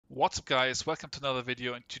What's up guys, welcome to another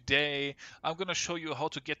video, and today I'm gonna show you how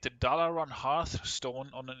to get the Dalaran Hearthstone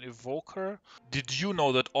on an evoker. Did you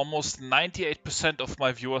know that almost 98% of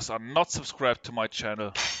my viewers are not subscribed to my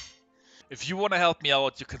channel? If you wanna help me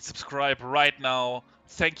out, you can subscribe right now.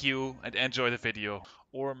 Thank you and enjoy the video.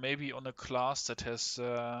 Or maybe on a class that has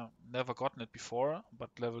never gotten it before, but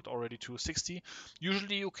leveled already to 60.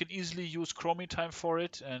 Usually you can easily use chromie time for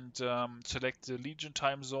it and select the Legion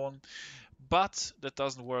time zone. But that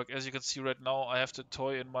doesn't work. As you can see right now, I have the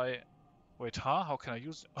toy in my... Wait, huh? How can I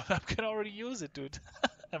use it? I can already use it, dude.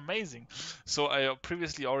 Amazing. So I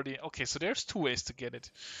previously already... Okay, so there's two ways to get it.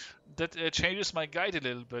 That changes my guide a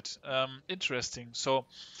little bit. Interesting. So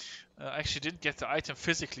I actually didn't get the item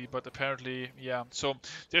physically, but apparently, yeah. So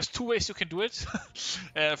there's two ways you can do it.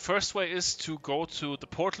 First way is to go to the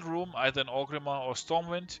portal room, either in Orgrimmar or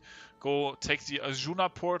Stormwind. Go take the Arjuna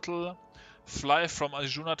portal, fly from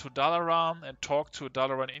Arjuna to Dalaran and talk to a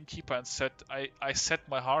Dalaran innkeeper and I set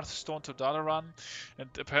my Hearthstone to Dalaran, and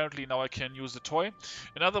apparently now I can use the toy.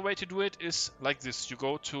 Another way to do it is like this. You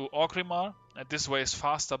go to Orgrimmar, and this way is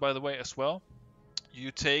faster by the way as well. You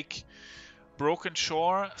take Broken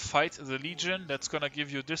Shore, fight the Legion. That's gonna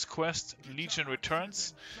give you this quest, Legion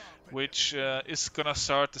Returns, which is gonna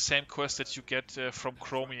start the same quest that you get from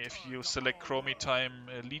chromie if you select chromie time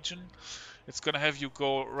Legion. It's gonna have you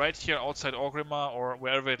go right here outside Orgrimmar or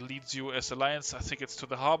wherever it leads you as Alliance. I think it's to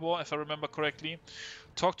the harbor if I remember correctly.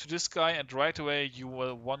 Talk to this guy and right away you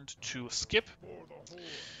will want to skip.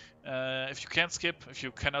 If you can't skip, if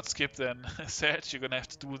you cannot skip, then sad, you're gonna have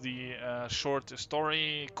to do the short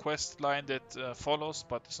story quest line that follows,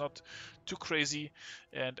 but it's not too crazy.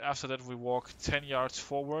 And after that we walk 10 yards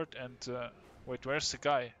forward and wait, where's the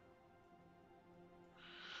guy?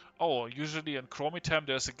 Oh, usually in chromie time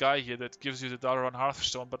there's a guy here that gives you the Dalaran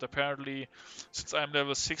Hearthstone, but apparently since I'm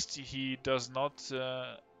level 60 he does not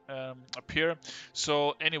appear.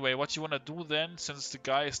 So anyway, what you want to do then, since the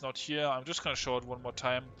guy is not here, I'm just going to show it one more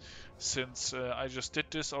time since I just did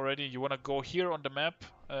this already. You want to go here on the map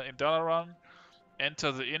in Dalaran,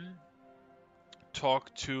 enter the inn,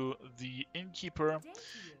 talk to the innkeeper,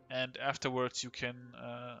 and afterwards you can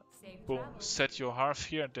boom, set your hearth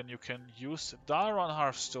here, and then you can use Dalaran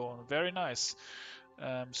Hearthstone. Very nice.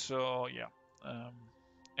 So yeah.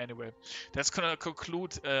 Anyway, that's gonna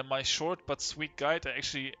conclude my short but sweet guide. I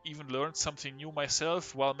actually even learned something new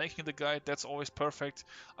myself while making the guide. That's always perfect.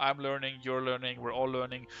 I'm learning, you're learning, we're all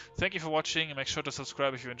learning. Thank you for watching, and make sure to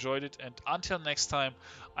subscribe if you enjoyed it. And until next time,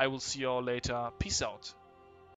 I will see you all later. Peace out.